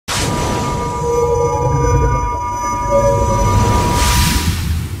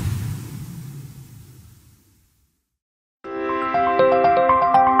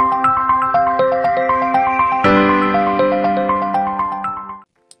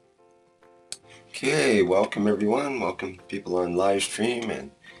Okay, welcome everyone. Welcome people on live stream and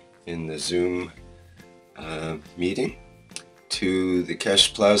in the Zoom meeting to the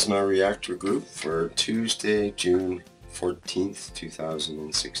Kesh Plasma Reactor Group for Tuesday, June 14th,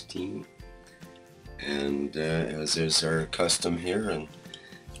 2016. And as is our custom here in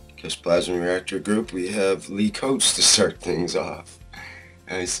Kesh Plasma Reactor Group, we have Lee Coates to start things off.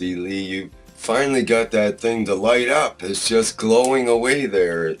 I see, Lee, you finally got that thing to light up. It's just glowing away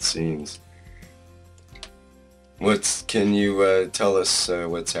there, it seems. Can you tell us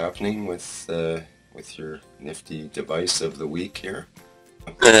what's happening with your nifty device of the week here?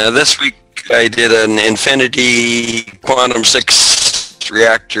 This week I did an Infinity Quantum 6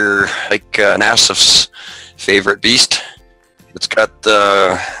 reactor, like NASA's favorite beast. It's got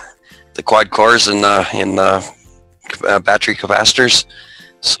the quad cores in battery capacitors,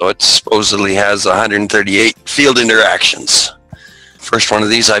 so it supposedly has 138 field interactions. First one of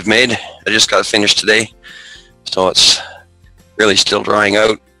these I've made. I just got finished today. So it's really still drying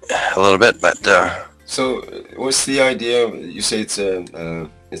out a little bit, but so what's the idea? You say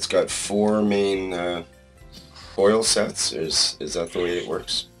it's got four main coil sets. Is that the way it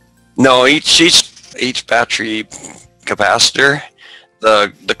works? No, each battery capacitor,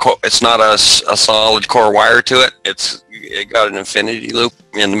 it's not a solid core wire to it. It got an infinity loop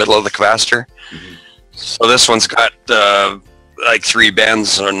in the middle of the capacitor. Mm-hmm. So this one's got like 3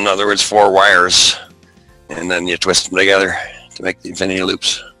 bends, or in other words 4 wires. And then you twist them together to make the infinity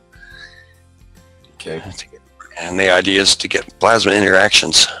loops. Okay. And the idea is to get plasma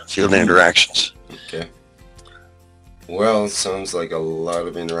interactions, field interactions. Okay. Well, it sounds like a lot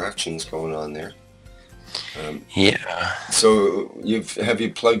of interactions going on there. Yeah. So have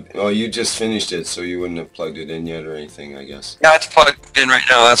you plugged? Oh, you just finished it, so you wouldn't have plugged it in yet or anything, I guess. Yeah, it's plugged in right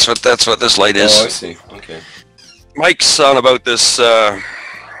now. That's what this light is. Oh, I see. Okay. Mike's on about this.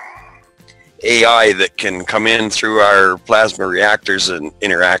 AI that can come in through our plasma reactors and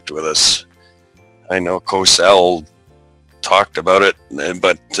interact with us. I know COSL talked about it,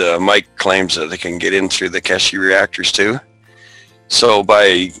 but Mike claims that they can get in through the Keshi reactors too. So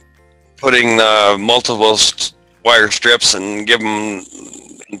by putting multiple wire strips and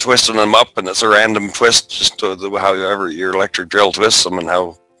twisting them up, and it's a random twist, just to however your electric drill twists them and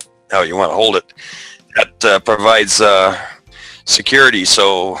how you want to hold it, that provides security.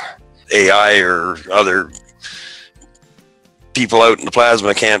 So AI or other people out in the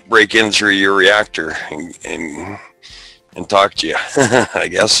plasma can't break in through your reactor and talk to you, I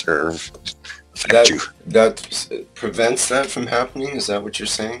guess, or affect you. That prevents that from happening? Is that what you're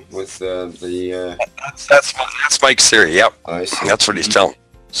saying with That's Mike's theory, yep. I see. That's what he's telling.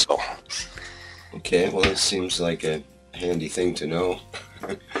 So. Okay, well, it seems like a handy thing to know.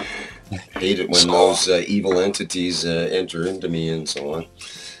 I hate it when those evil entities enter into me and so on.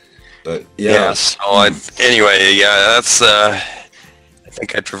 But yeah. So anyway, yeah, that's. I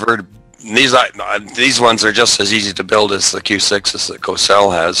think I'd prefer to. These ones are just as easy to build as the Q6s that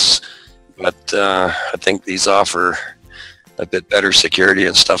COSL has, but I think these offer a bit better security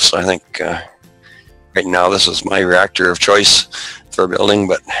and stuff. So I think right now this is my reactor of choice for building,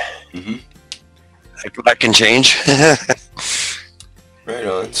 but that can change. Right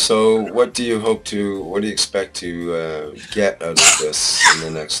on. So what do you expect to get out of this in the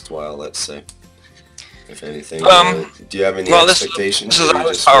next while, let's say, if anything? Do you have any expectations? This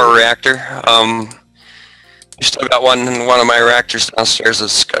is a power reactor. Still got one of my reactors downstairs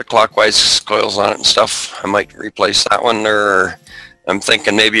that's got clockwise coils on it and stuff. I might replace that one, or I'm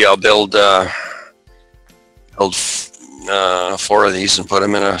thinking maybe I'll build 4 of these and put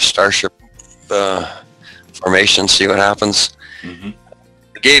them in a Starship formation, see what happens.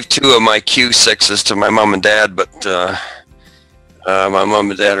 Gave 2 of my Q6s to my mom and dad, but my mom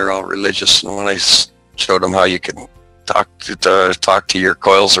and dad are all religious, and when I showed them how you could talk to your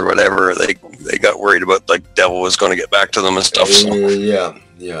coils or whatever, they got worried about the devil was going to get back to them and stuff. So yeah.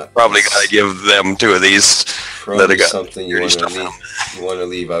 Probably got to give them 2 of these. Probably got something you want to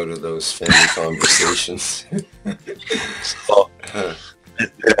leave out of those family conversations. So, I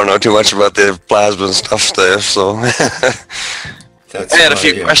don't know too much about the plasma and stuff there, so. I had a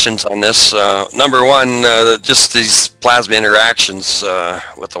few questions on this. Number one, just these plasma interactions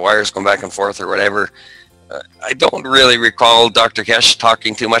with the wires going back and forth or whatever. I don't really recall Dr. Kesh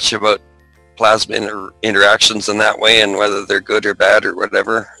talking too much about plasma interactions in that way and whether they're good or bad or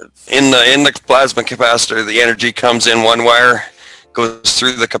whatever. In the plasma capacitor, the energy comes in one wire, goes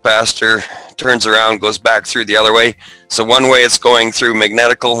through the capacitor, turns around, goes back through the other way. So one way it's going through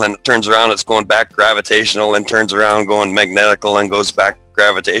magnetical, and it turns around, it's going back gravitational, and turns around going magnetical and goes back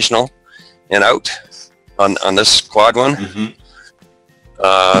gravitational and out on this quad one.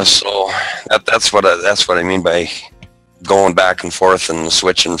 So that's what I mean by going back and forth and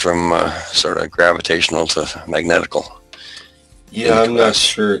switching from sort of gravitational to magnetical. Yeah, I'm not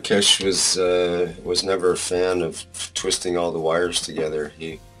sure. Kesh was never a fan of twisting all the wires together.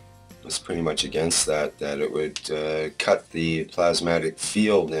 He was pretty much against that it would cut the plasmatic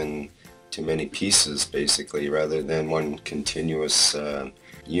field into many pieces, basically, rather than one continuous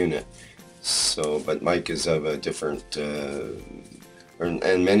unit. So, but Mike is of a different,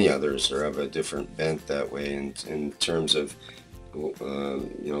 and many others are of a different bent that way in terms of,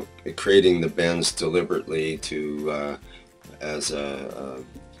 creating the bends deliberately to as a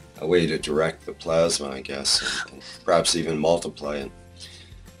way to direct the plasma, I guess, and perhaps even multiply it.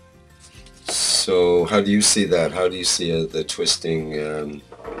 So how do you see that? How do you see the twisting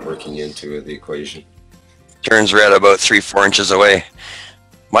working into the equation? Turns red about 3-4 inches away.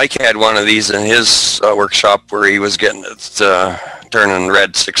 Mike had one of these in his workshop where he was getting it turning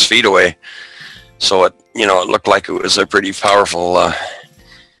red 6 feet away. So it looked like it was a pretty powerful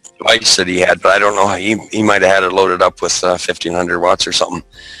device that he had, but I don't know. He might have had it loaded up with 1500 watts or something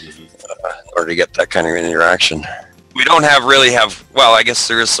in order to get that kind of interaction. We don't really have, well, I guess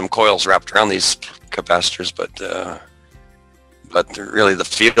there is some coils wrapped around these capacitors, but really the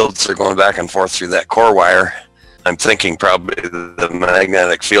fields are going back and forth through that core wire. I'm thinking probably the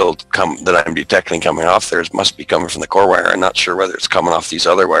magnetic field that I'm detecting coming off there must be coming from the core wire. I'm not sure whether it's coming off these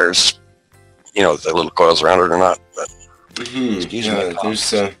other wires, the little coils around it or not. But yeah,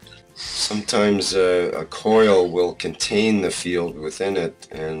 there's sometimes a coil will contain the field within it,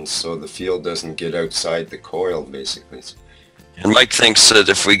 and so the field doesn't get outside the coil, basically. And Mike thinks that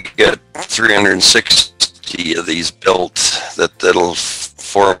if we get 360 of these built, that'll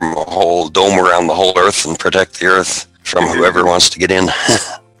form a whole dome around the whole Earth and protect the Earth from whoever wants to get in.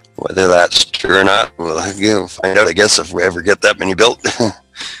 Whether that's true or not, we'll find out, I guess, if we ever get that many built.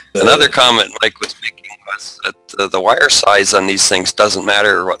 Another comment Mike was making was that the wire size on these things doesn't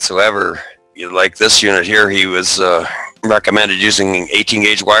matter whatsoever. Like this unit here, he was recommended using 18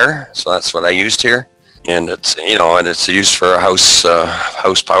 gauge wire, so that's what I used here. And it's and it's used for a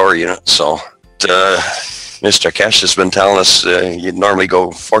house power unit. So Mr. Kesh has been telling us you'd normally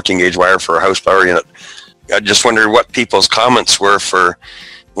go 14 gauge wire for a house power unit. I just wondered what people's comments were for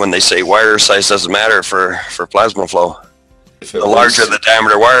when they say wire size doesn't matter for plasma flow. The larger the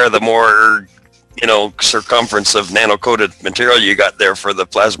diameter wire, the more circumference of nano-coated material you got there for the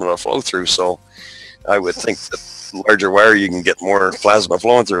plasma to flow through. So I would think that larger wire you can get more plasma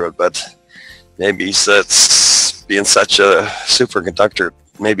flowing through it, but maybe it's being such a superconductor,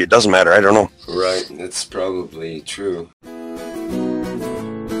 maybe it doesn't matter. I don't know. Right, that's probably true.